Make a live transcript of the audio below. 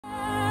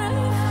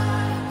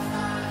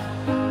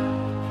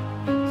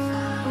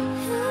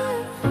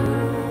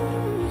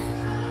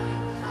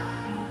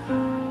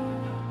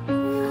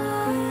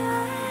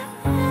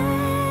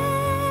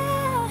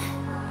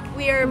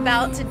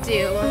about to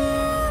do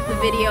the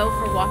video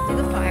for Walk Through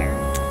the Fire.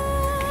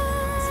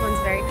 This one's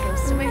very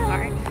close to my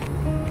heart.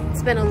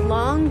 It's been a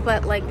long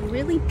but like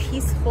really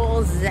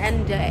peaceful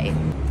Zen day.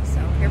 So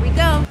here we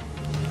go.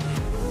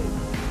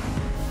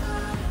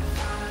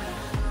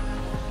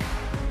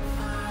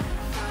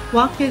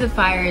 Walk Through the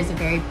Fire is a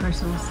very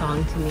personal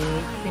song to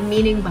me. The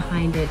meaning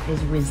behind it is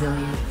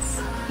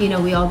resilience. You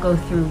know, we all go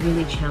through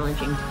really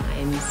challenging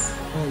times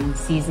and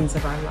seasons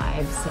of our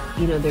lives.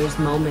 You know, there's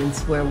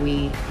moments where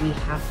we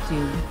have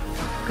to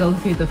go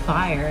through the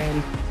fire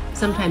and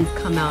sometimes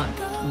come out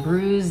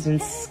bruised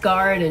and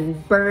scarred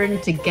and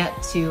burned to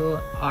get to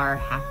our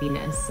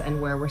happiness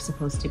and where we're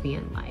supposed to be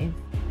in life.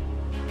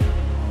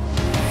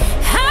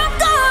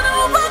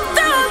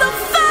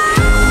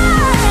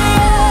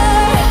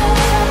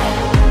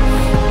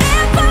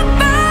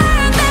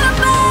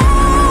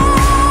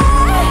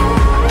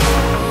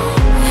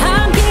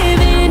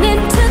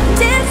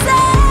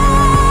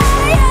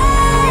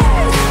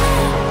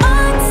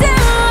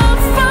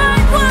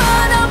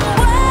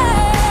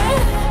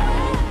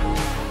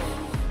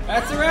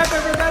 That's a wrap,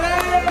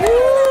 everybody!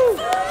 Woo!